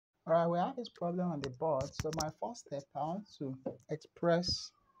Alright, we have this problem on the board. So my first step, I want to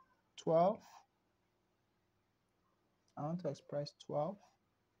express 12. I want to express 12,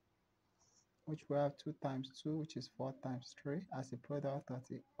 which we have 2 times 2, which is 4 times 3, as a product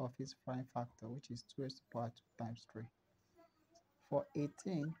of its prime factor, which is 2 raised to the power 2 times 3. For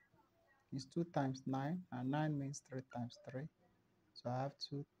 18, is 2 times 9, and 9 means 3 times 3. So I have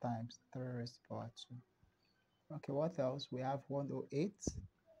 2 times 3 raised to the power 2. Okay, what else? We have 108.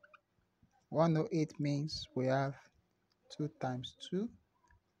 108 means we have 2 times 2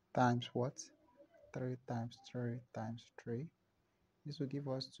 times what? 3 times 3 times 3. This will give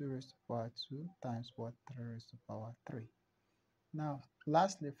us 2 raised to the power 2 times what? 3 raised to the power 3. Now,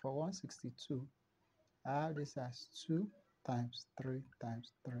 lastly, for 162, I have this as 2 times 3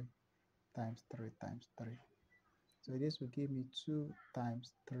 times 3 times 3 times 3. So this will give me 2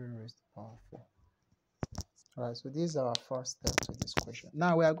 times 3 raised to the power 4. Alright, so this is our first step to this question.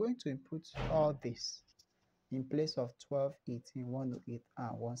 Now we are going to input all this in place of 12, 18, 108,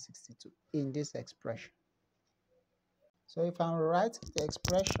 and 162 in this expression. So if I'm writing the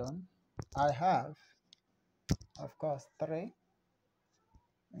expression, I have, of course, 3.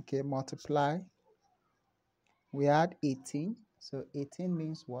 Okay, multiply. We add 18. So 18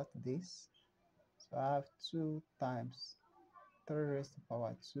 means what? This. So I have 2 times 3 raised to the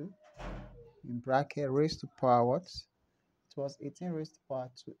power 2. In bracket, raised to power what? It was 18 raised to the power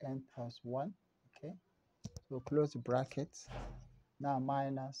 2n plus 1. Okay. So close the bracket. Now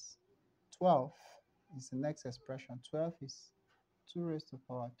minus 12 is the next expression. 12 is 2 raised to the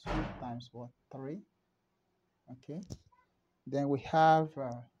power 2 times what? 3. Okay. Then we have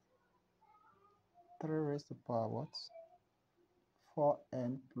 3 raised to the power what?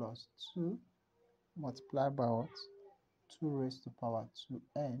 4n plus 2 multiplied by what? 2 raised to the power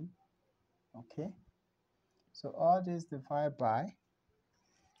 2n. Okay. So all this divided by,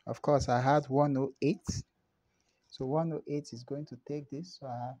 of course, I had 108. So 108 is going to take this. So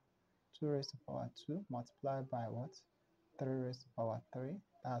I have 2 raised to the power 2 multiplied by what? 3 raised to the power 3.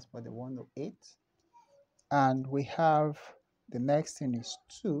 That's for the 108. And we have the next thing is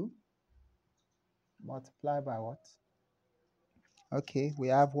 2 multiplied by what? Okay, we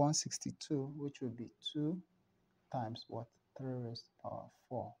have 162, which will be 2 times what? 3 raised to the power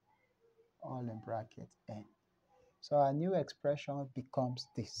 4, all in bracket n. So our new expression becomes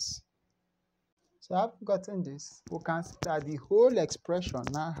this. So having gotten this, we can see that the whole expression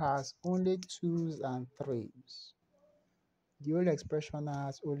now has only 2's and 3's. The whole expression now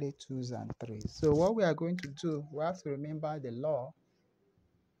has only 2's and 3's. So what we are going to do, we have to remember the law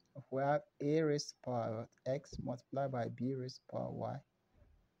of we have a raised to the power x multiplied by b raised to the power y.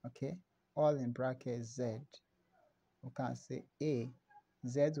 Okay, all in bracket z. We can say a,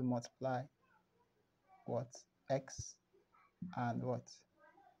 z will multiply what? X, and what?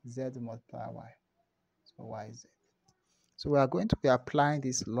 Z will multiply y. So y is z. So we are going to be applying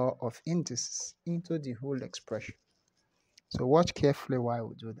this law of indices into the whole expression. So watch carefully while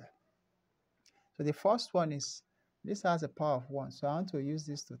we do that. So the first one is, this has a power of 1. So I want to use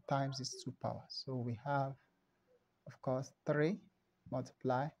this to times these 2 powers. So we have, of course, 3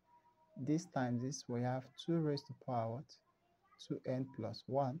 multiply. This times this, we have 2 raised to the power what? 2n plus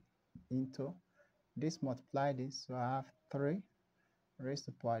 1 into this multiply this. So I have 3 raised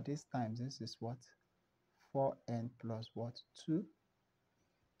to the power this times this is what? 4n plus what? 2.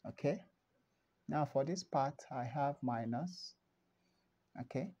 Okay. Now for this part, I have minus.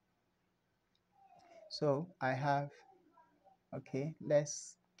 Okay. So I have, okay,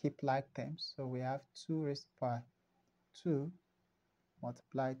 let's keep like terms. So we have 2 raised to the power 2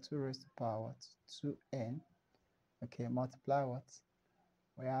 multiply 2 raised to the power what? 2n. Okay, multiply what?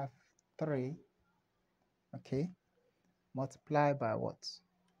 We have 3. Okay, multiply by what?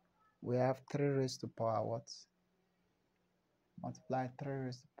 We have 3 raised to the power what? Multiply 3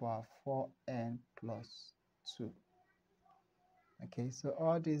 raised to the power 4n plus 2. Okay, so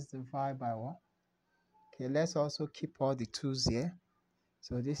all this divide by what? Okay, let's also keep all the 2's here.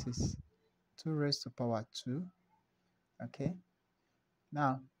 So this is 2 raised to the power 2. Okay,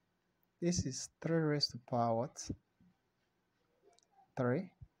 now this is 3 raised to the power what?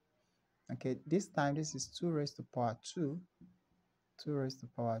 3. Okay, this time this is 2 raised to the power 2. 2 raised to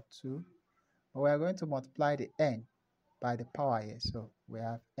the power 2. But we are going to multiply the n by the power here. So we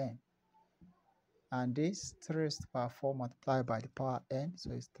have n. And this 3 raised to the power 4 multiplied by the power n.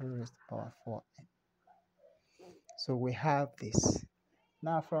 So it's 3 raised to the power 4n. So we have this.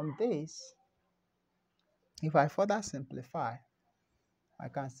 Now from this, if I further simplify, I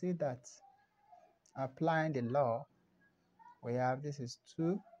can see that applying the law, we have this is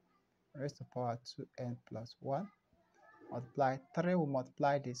 2 raised to the power 2n plus 1 multiply 3 will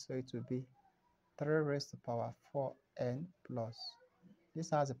multiply this, so it will be 3 raised to power 4n plus. This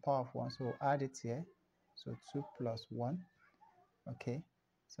has a power of 1, so we'll add it here. So 2 plus 1. Okay,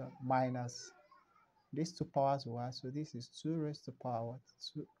 so minus these two powers we have. So this is 2 raised to power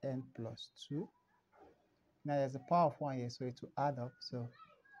 2n plus 2. Now there's a power of 1 here, so it will add up. So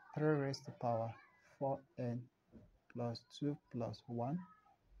 3 raised to power 4n plus 2 plus 1.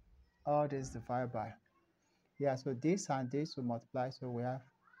 All this divided by. Yeah, so this and this will multiply. So we have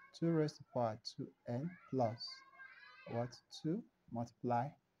 2 raised to power 2n plus what? 2 multiply.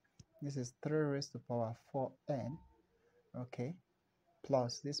 This is 3 raised to power 4n. Okay,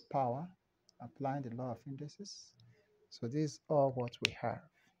 plus this power, applying the law of indices. So this is all what we have.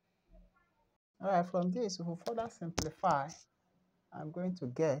 All right, from this, if we further simplify, I'm going to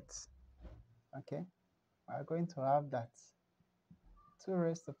get, okay, we're going to have that 2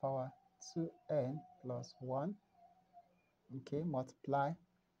 raised to power 2n plus 1, okay, multiply.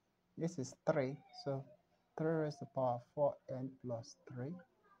 This is 3, so 3 raised to power 4n plus 3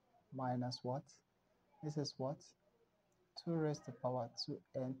 minus what? This is what? 2 raised to power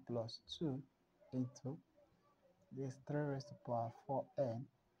 2n plus 2 into this 3 raised to power 4n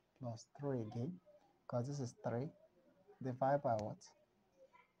plus 3 again, because this is 3, divided by what?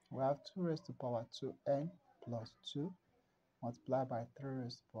 We have 2 raised to power 2n plus 2 multiplied by 3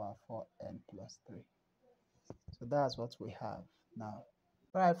 raised to power 4n plus 3. So that's what we have now.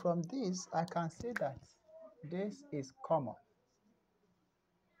 Right, from this, I can see that this is common.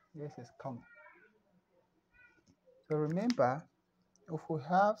 This is common. So remember, if we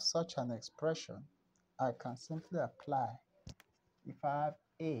have such an expression, I can simply apply. If I have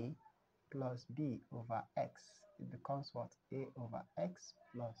a plus b over x, it becomes what? A over x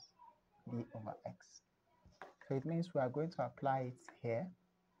plus b over x. So it means we are going to apply it here.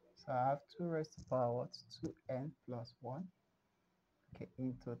 So I have 2 raised to power what? 2n plus 1, okay,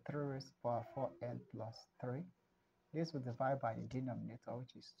 into 3 raised to power 4n plus 3. This will divide by the denominator,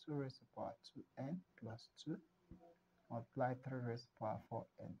 which is 2 raised to power 2n plus 2, multiply 3 raised to power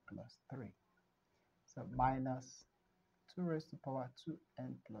 4n plus 3. So minus 2 raised to power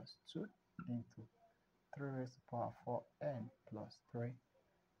 2n plus 2 into 3 raised to power 4n plus 3,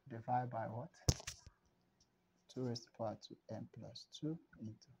 divided by what? 2 raised to power 2n plus 2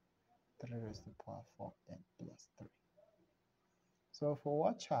 into 3 raised to power 4n plus 3. So for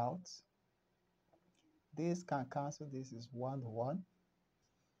watch out, this can cancel. This is 1 1.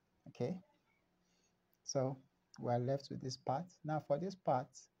 Okay, so we are left with this part. Now for this part,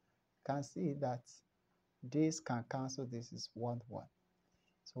 you can see that this can cancel. This is 1 1.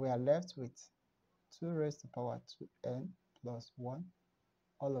 So we are left with 2 raised to power 2n plus 1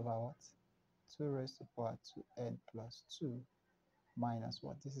 all over what? 2 raised to power 2n plus 2 minus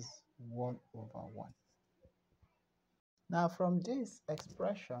what? This is 1 over 1. Now from this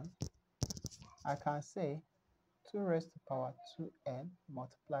expression, I can say 2 raised to power 2n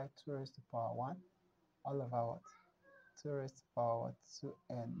multiply 2 raised to power 1 all over what? 2 raised to power what?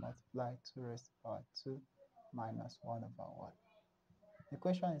 2n multiply 2 raised to power 2 minus 1 over 1. The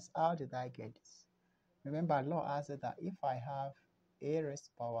question is, how did I get this? Remember, law has it that if I have a raised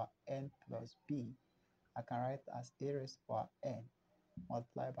to power n plus b, I can write as a raised to power n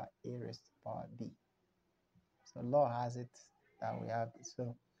multiplied by a raised to power b. So law has it that we have this.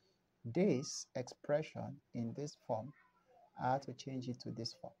 So this expression in this form, I have to change it to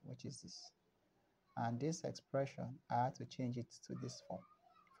this form, which is this. And this expression, I have to change it to this form,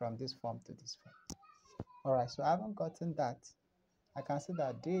 from this form to this form. All right, so I haven't gotten that. I can see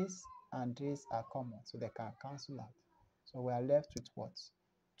that this and this are common, so they can cancel out. So we are left with what?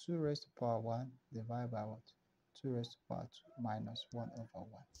 2 raised to power 1 divided by what? 2 raised to power 2 minus 1 over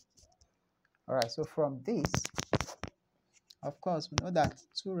 1. All right, so from this, of course, we know that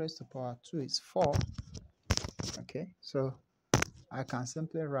 2 raised to power 2 is 4. Okay, so I can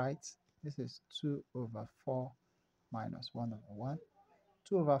simply write this is 2 over 4 minus 1 over 1.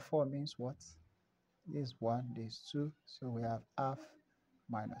 2 over 4 means what? This is 1, this is 2, so we have half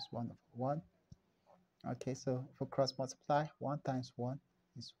minus 1 over 1. Okay, so for cross multiply, 1 times 1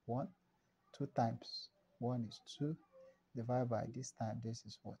 is 1, 2 times 1 is 2, divided by this time, this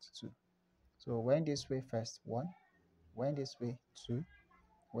is what? 2. So when this way first, 1, when this way, 2,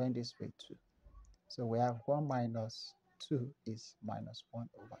 when this way, 2. So we have 1 minus 2 is minus 1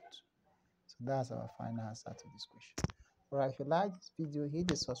 over 2. So that's our final answer to this question. Alright, if you like this video, hit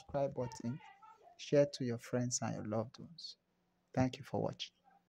the subscribe button, share to your friends and your loved ones. Thank you for watching.